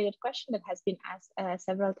have a related question that has been asked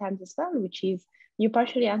several times as well, which is, you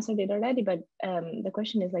partially answered it already, but the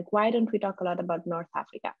question is like, why don't we talk a lot about North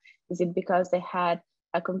Africa? Is it because they had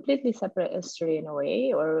a completely separate history in a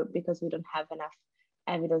way, or because we don't have enough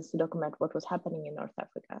evidence to document what was happening in North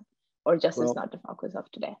Africa? Or just is not the focus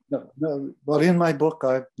of today? No. Well, in my book,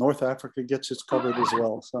 North Africa gets its covered as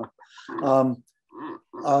well. So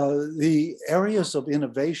the areas of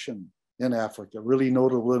innovation in Africa, really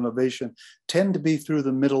notable innovation, tend to be through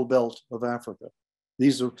the middle belt of Africa.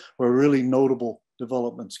 These are where really notable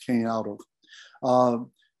developments came out of.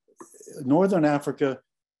 Northern Africa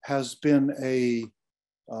has been a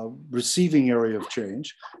receiving area of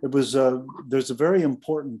change. It was there's a very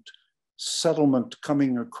important settlement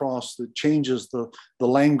coming across that changes the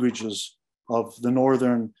languages of the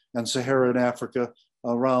Northern and Saharan Africa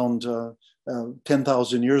around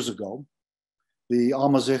 10,000 years ago. The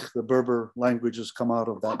Amazigh, the Berber languages, come out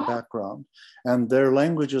of that background, and their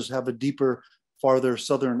languages have a deeper, farther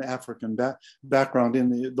Southern African background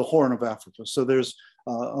in the Horn of Africa. So there's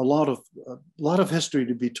a lot of history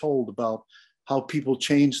to be told about how people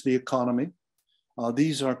changed the economy.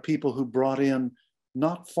 These are people who brought in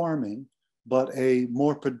not farming, but a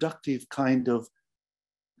more productive kind of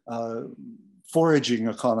foraging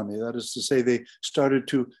economy. That is to say, they started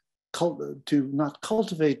to not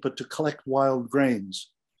cultivate, but to collect wild grains.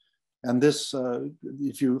 And this,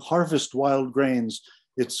 if you harvest wild grains,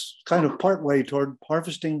 it's kind of partway toward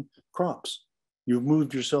harvesting crops. You've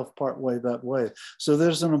moved yourself partway that way. So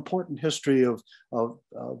there's an important history of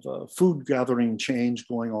food gathering change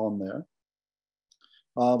going on there.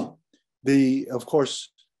 Of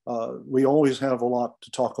course, we always have a lot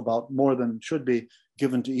to talk about, more than should be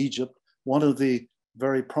given to Egypt. One of the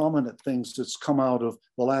very prominent things that's come out of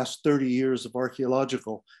the last 30 years of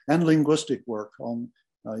archaeological and linguistic work on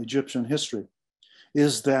Egyptian history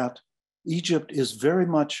is that Egypt is very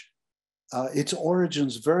much, its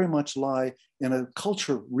origins very much lie in a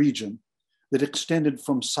culture region that extended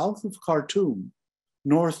from south of Khartoum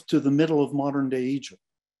north to the middle of modern day Egypt.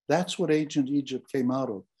 That's what ancient Egypt came out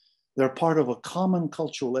of. They're part of a common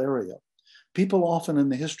cultural area. People often in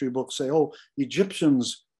the history books say, oh,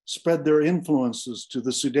 Egyptians spread their influences to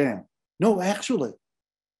the Sudan. No, actually,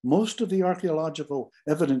 most of the archaeological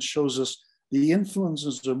evidence shows us the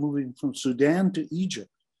influences are moving from Sudan to Egypt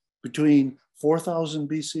between 4000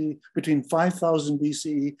 BC, between 5000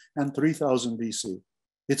 BCE and 3000 BC.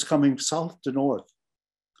 It's coming south to north.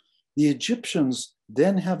 The Egyptians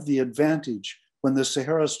then have the advantage, when the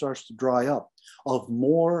Sahara starts to dry up, of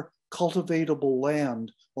more cultivatable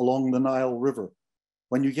land along the Nile River.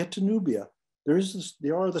 When you get to Nubia, there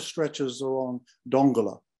are the stretches along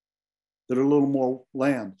Dongola that are a little more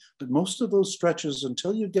land, but most of those stretches,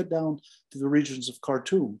 until you get down to the regions of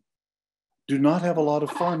Khartoum, do not have a lot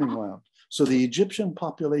of farming land. So the Egyptian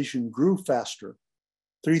population grew faster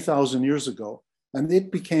 3,000 years ago, and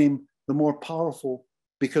it became the more powerful,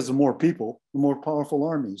 because of more people, the more powerful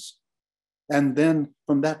armies. And then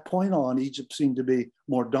from that point on, Egypt seemed to be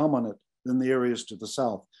more dominant than the areas to the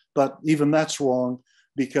south. But even that's wrong,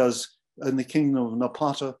 because in the kingdom of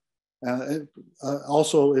Napata,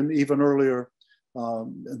 also in even earlier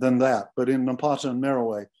than that, but in Napata and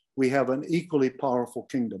Meroe, we have an equally powerful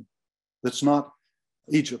kingdom that's not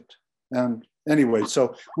Egypt. And anyway,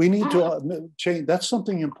 so we need to change. That's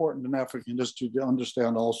something important in African history to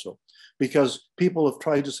understand also, because people have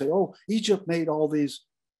tried to say, oh, Egypt made all these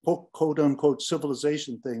quote unquote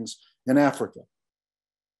civilization things in Africa.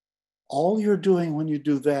 All you're doing when you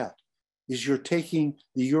do that is you're taking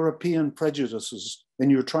the European prejudices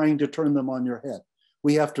and you're trying to turn them on your head.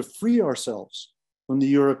 We have to free ourselves from the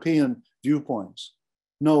European viewpoints.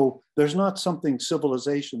 No, there's not something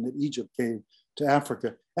civilization that Egypt gave to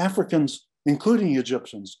Africa. Africans, including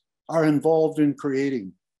Egyptians, are involved in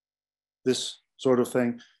creating this sort of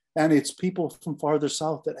thing. And it's people from farther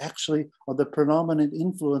south that actually are the predominant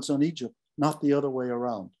influence on Egypt, not the other way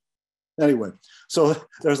around. Anyway, so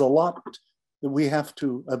there's a lot that we have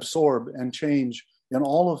to absorb and change in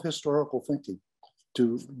all of historical thinking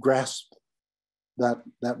to grasp that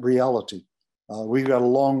reality. We've got a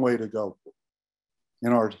long way to go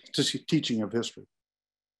in our teaching of history.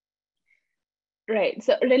 Right.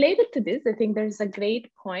 So related to this, I think there's a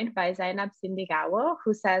great point by Zainab Sindigawa,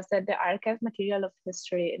 who says that the archive material of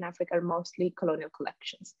history in Africa are mostly colonial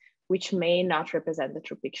collections, which may not represent the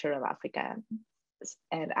true picture of Africa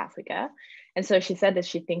and Africa. And so she said that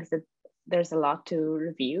she thinks that there's a lot to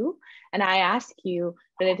review. And I ask you,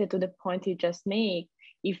 related to the point you just made,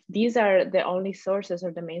 if these are the only sources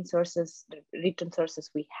or the main sources, the written sources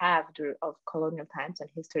we have of colonial times and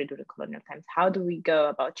history during colonial times, how do we go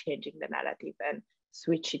about changing the narrative and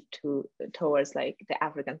switch it towards like the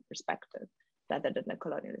African perspective rather than the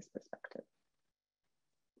colonialist perspective?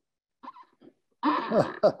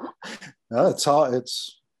 It's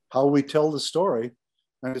how we tell the story,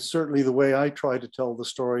 and it's certainly the way I try to tell the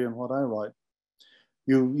story in what I write.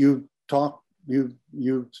 You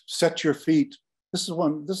set your feet. This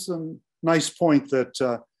is a nice point that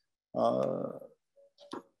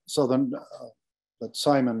that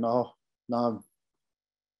Simon. Now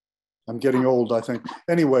I'm getting old, I think.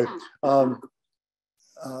 Anyway, that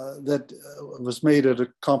was made at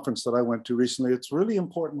a conference that I went to recently. It's really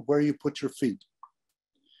important where you put your feet.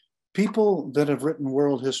 People that have written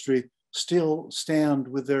world history still stand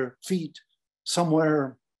with their feet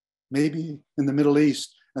somewhere, maybe in the Middle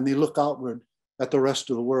East, and they look outward at the rest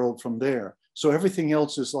of the world from there. So everything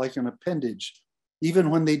else is like an appendage,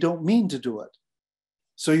 even when they don't mean to do it.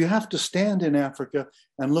 So you have to stand in Africa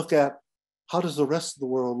and look at how does the rest of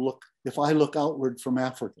the world look if I look outward from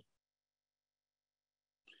Africa.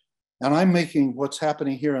 And I'm making what's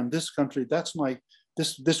happening here in this country, that's my,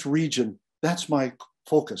 this region, that's my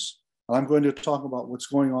focus. I'm going to talk about what's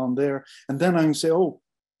going on there. And then I can say, oh,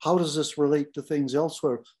 how does this relate to things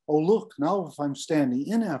elsewhere? Oh, look, now if I'm standing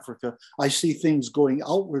in Africa, I see things going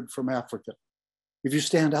outward from Africa. If you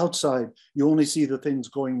stand outside, you only see the things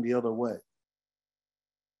going the other way.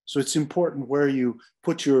 So it's important where you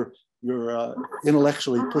put your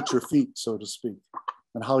intellectually put your feet, so to speak,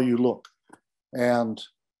 and how you look. And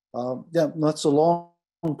yeah, that's a long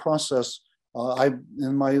process. In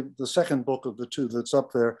the second book of the two that's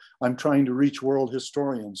up there, I'm trying to reach world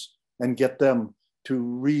historians and get them to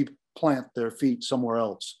replant their feet somewhere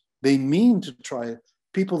else. They mean to try it.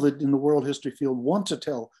 People that in the world history field want to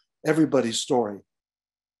tell everybody's story,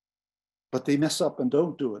 but they mess up and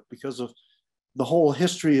don't do it because of the whole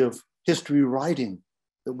history of history writing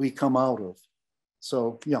that we come out of.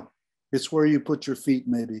 So yeah, it's where you put your feet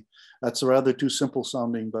maybe. That's rather too simple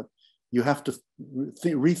sounding, but you have to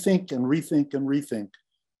rethink and rethink and rethink,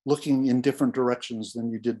 looking in different directions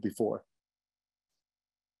than you did before.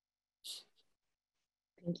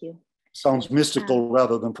 Thank you. Sounds mystical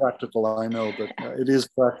rather than practical, I know, but it is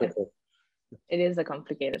practical. It is a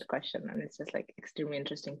complicated question, and it's just like extremely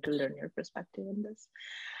interesting to learn your perspective on this.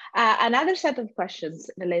 Another set of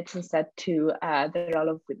questions relates instead to the role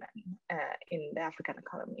of women in the African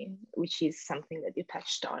economy, which is something that you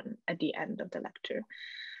touched on at the end of the lecture.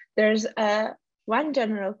 There's one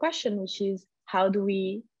general question, which is how do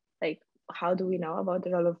we know about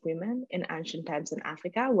the role of women in ancient times in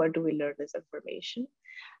Africa? Where do we learn this information?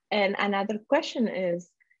 And another question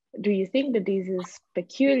is, do you think that this is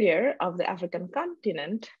peculiar of the African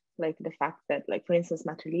continent, like the fact that, like, for instance,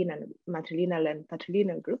 matrilineal and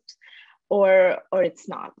patrilineal groups, or it's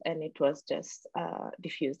not, and it was just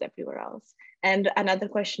diffused everywhere else? And another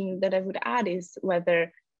question that I would add is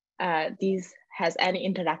whether this has any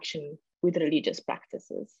interaction with religious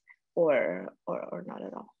practices or not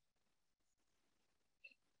at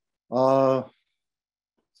all.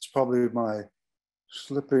 It's probably my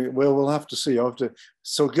slippery, well, we'll have to see. I'll have to,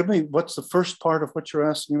 so give me, what's the first part of what you're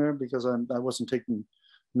asking there? Because I wasn't taking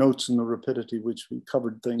notes in the rapidity, which we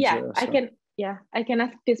covered things yeah, there. So. I can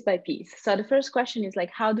ask piece by piece. So the first question is like,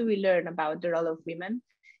 how do we learn about the role of women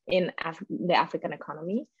in the African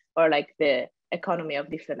economy, or like the economy of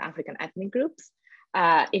different African ethnic groups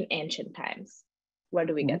in ancient times? Where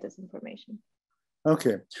do we get this information?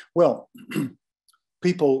 Okay, well,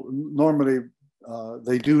 people normally,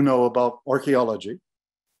 they do know about archaeology.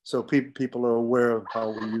 So people are aware of how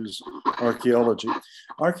we use archaeology.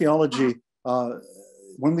 Archaeology,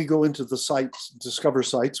 when we go into the sites, discover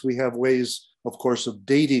sites, we have ways, of course, of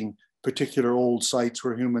dating particular old sites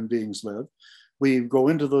where human beings live. We go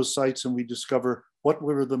into those sites and we discover what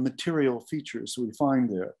were the material features we find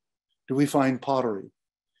there. Do we find pottery?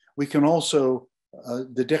 We can also,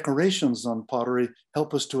 the decorations on pottery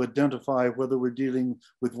help us to identify whether we're dealing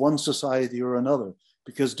with one society or another,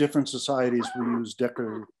 because different societies will use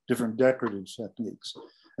different decorative techniques.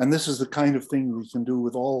 And this is the kind of thing we can do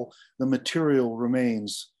with all the material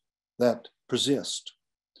remains that persist.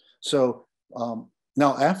 So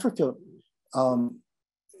now Africa,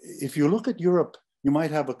 if you look at Europe, you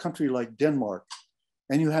might have a country like Denmark,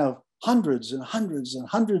 and you have hundreds and hundreds and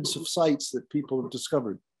hundreds of sites that people have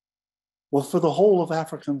discovered. Well, for the whole of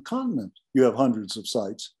African continent, you have hundreds of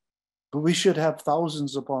sites. but we should have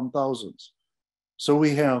thousands upon thousands. So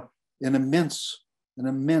we have an immense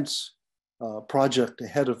project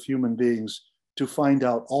ahead of human beings to find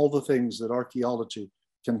out all the things that archaeology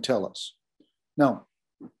can tell us. Now,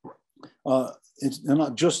 it's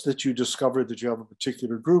not just that you discover that you have a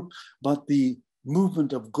particular group, but the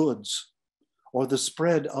movement of goods or the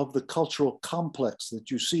spread of the cultural complex that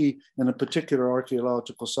you see in a particular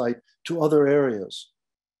archaeological site to other areas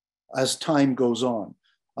as time goes on,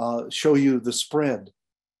 show you the spread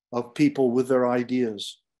of people with their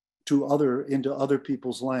ideas into other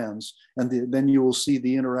people's lands. And then you will see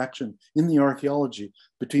the interaction in the archaeology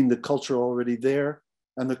between the culture already there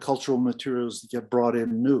and the cultural materials that get brought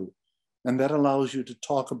in new. And that allows you to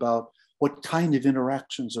talk about what kind of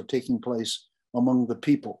interactions are taking place among the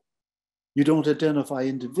people. You don't identify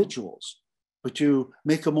individuals, but you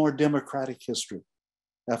make a more democratic history.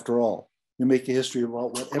 After all, you make a history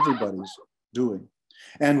about what everybody's doing.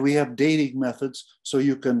 And we have dating methods so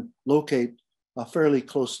you can locate fairly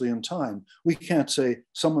closely in time. We can't say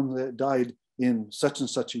someone that died in such and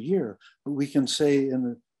such a year, but we can say in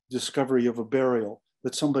the discovery of a burial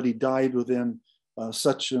that somebody died within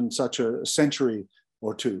such and such a century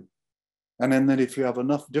or two. And then if you have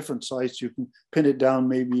enough different sites, you can pin it down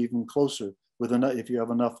maybe even closer with enough, if you have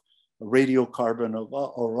enough radiocarbon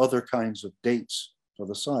or other kinds of dates for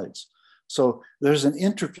the sites. So there's an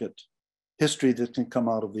intricate history that can come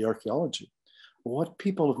out of the archaeology. What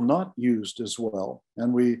people have not used as well,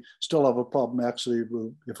 and we still have a problem actually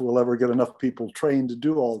if we'll ever get enough people trained to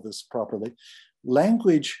do all this properly,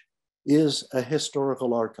 language is a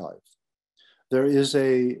historical archive. There is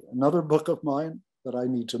another book of mine that I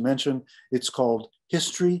need to mention. It's called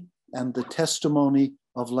History and the Testimony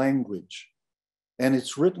of Language. And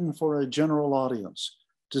it's written for a general audience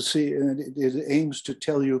to see, and it aims to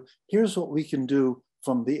tell you, here's what we can do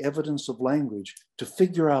from the evidence of language to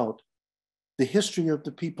figure out the history of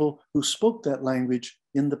the people who spoke that language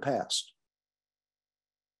in the past.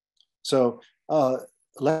 So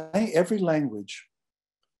every language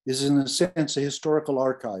is in a sense a historical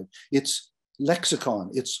archive. Its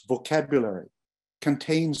lexicon, its vocabulary,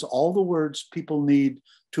 contains all the words people need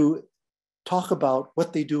to talk about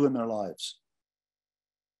what they do in their lives.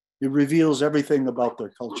 It reveals everything about their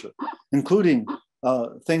culture, including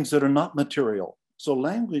things that are not material. So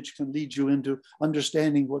language can lead you into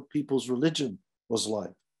understanding what people's religion was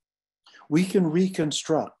like. We can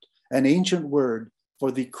reconstruct an ancient word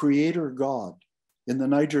for the creator God in the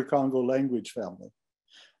Niger-Congo language family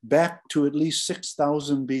back to at least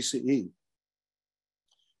 6,000 BCE.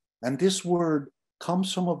 And this word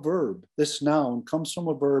comes from a verb. This noun comes from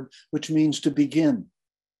a verb which means to begin.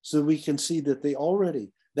 So we can see that they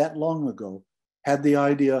already, that long ago, had the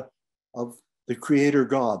idea of the creator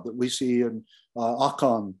God that we see in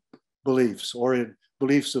Akan beliefs or in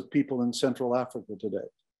beliefs of people in Central Africa today.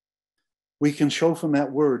 We can show from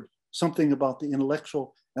that word something about the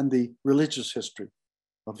intellectual and the religious history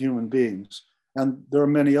of human beings. And there are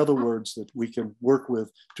many other words that we can work with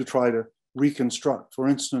to try to reconstruct. For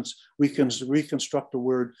instance, we can reconstruct a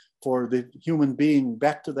word for the human being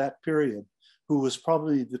back to that period who was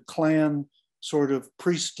probably the clan sort of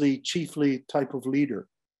priestly, chiefly type of leader,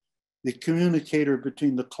 the communicator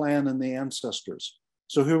between the clan and the ancestors.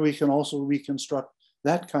 So here we can also reconstruct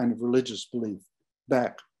that kind of religious belief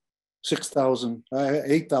back 8,000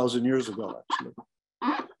 years ago, actually.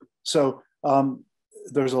 So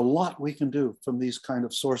there's a lot we can do from these kind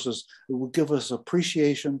of sources that will give us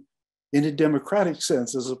appreciation in a democratic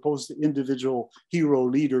sense, as opposed to individual hero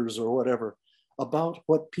leaders or whatever, about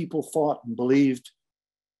what people thought and believed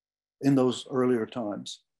in those earlier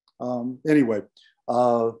times. Anyway,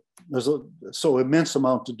 there's so immense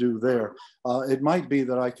amount to do there. It might be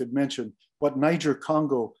that I could mention what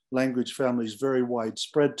Niger-Congo language family is very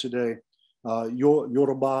widespread today.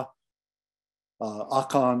 Yoruba,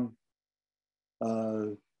 Akan,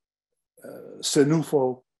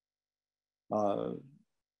 Senufo,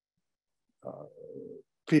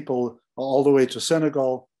 people all the way to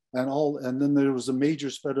Senegal, and then there was a major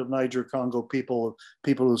spread of Niger-Congo people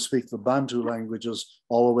who speak the Bantu languages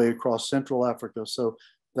all the way across Central Africa. So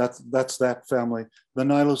that's that family. The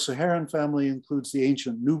Nilo-Saharan family includes the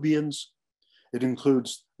ancient Nubians. It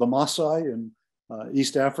includes the Maasai in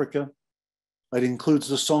East Africa. It includes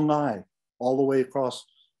the Songhai all the way across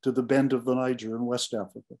to the bend of the Niger in West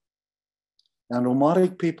Africa. And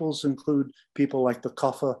nomadic peoples include people like the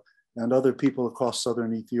Kafa and other people across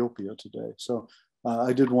southern Ethiopia today. So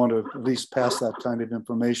I did want to at least pass that kind of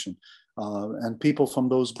information. And people from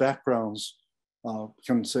those backgrounds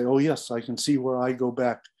can say, oh yes, I can see where I go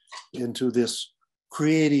back into this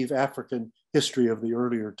creative African history of the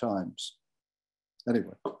earlier times.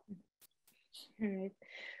 Anyway. All right.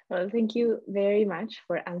 Well, thank you very much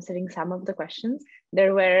for answering some of the questions.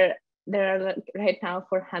 There are right now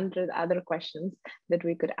 400 other questions that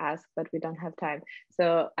we could ask, but we don't have time.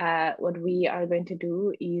 So what we are going to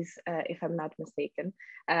do is, if I'm not mistaken,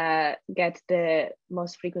 get the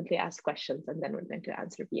most frequently asked questions, and then we're going to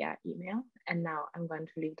answer via email. And now I'm going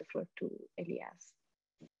to leave the floor to Elias.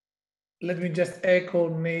 Let me just echo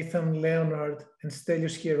Nathan, Leonard, and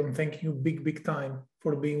Stelios here and thank you big time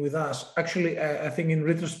for being with us. Actually, I think in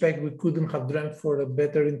retrospect, we couldn't have dreamt for a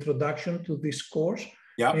better introduction to this course.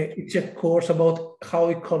 Yeah. It's a course about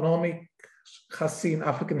how economics has seen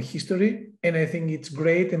African history. And I think it's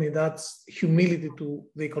great, and it adds humility to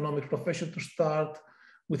the economic profession to start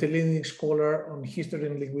with a leading scholar on history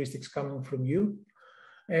and linguistics coming from you.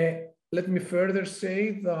 Let me further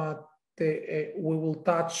say that we will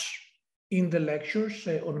touch in the lectures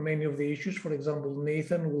on many of the issues. For example,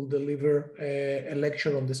 Nathan will deliver a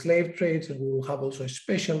lecture on the slave trades, and we will have also a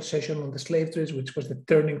special session on the slave trades, which was the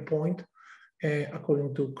turning point,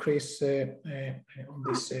 according to Chris, on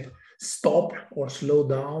this stop or slow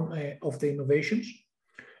down of the innovations.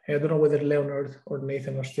 I don't know whether Leonard or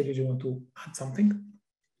Nathan or Stelios, you want to add something?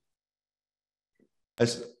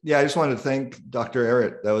 Yeah, I just wanted to thank Dr.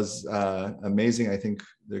 Ehret. That was amazing. I think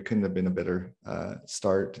there couldn't have been a better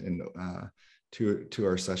start to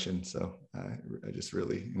our session. So I just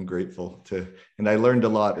really am grateful and I learned a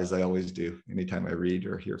lot, as I always do, anytime I read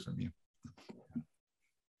or hear from you.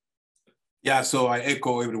 Yeah, so I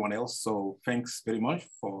echo everyone else. So thanks very much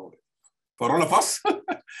for all of us,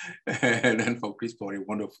 and then for Chris for a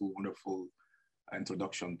wonderful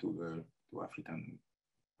introduction to African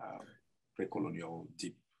pre-colonial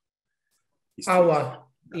deep history. Awa,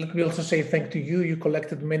 let me also say thank to you. You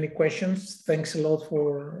collected many questions. Thanks a lot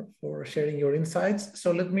for sharing your insights.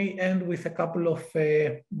 So let me end with a couple of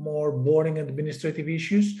more boring administrative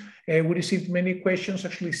issues. We received many questions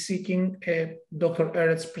actually seeking Dr.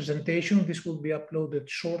 Ehret's presentation. This will be uploaded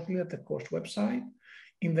shortly at the course website.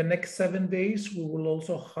 In the next 7 days, we will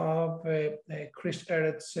also have Chris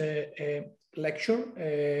Ehret's lecture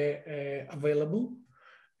available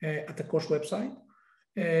at the course website.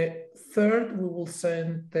 Third, we will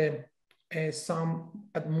send some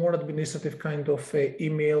more administrative kind of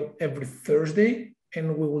email every Thursday,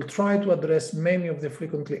 and we will try to address many of the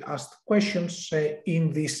frequently asked questions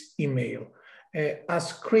in this email.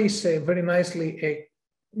 As Chris very nicely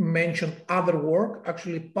mentioned other work,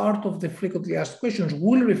 actually part of the frequently asked questions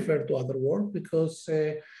will refer to other work, because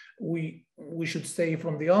we should say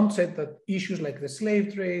from the onset that issues like the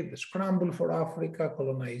slave trade, the scramble for Africa,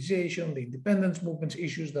 colonization, the independence movements,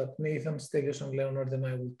 issues that Nathan, Stelios, and Leonard and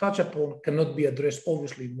I will touch upon cannot be addressed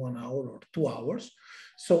obviously in 1 hour or 2 hours.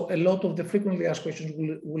 So a lot of the frequently asked questions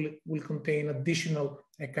will contain additional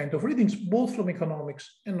kind of readings, both from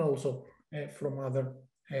economics and also from other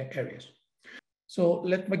areas. So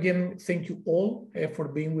let me again thank you all for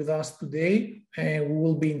being with us today. We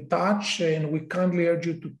will be in touch, and we kindly urge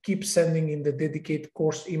you to keep sending in the dedicated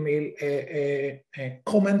course email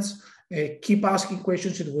comments. Keep asking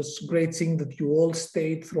questions. It was great seeing that you all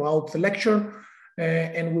stayed throughout the lecture,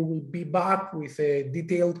 and we will be back with a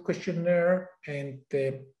detailed questionnaire and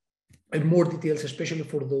more details, especially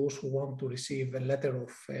for those who want to receive a letter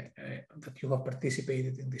of that you have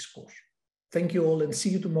participated in this course. Thank you all, and see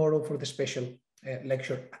you tomorrow for the special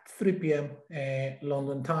lecture at 3 p.m.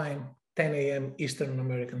 London time, 10 a.m. Eastern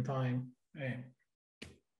American time.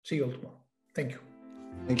 See you all tomorrow. Thank you.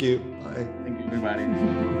 Thank you. Bye. Thank you, everybody.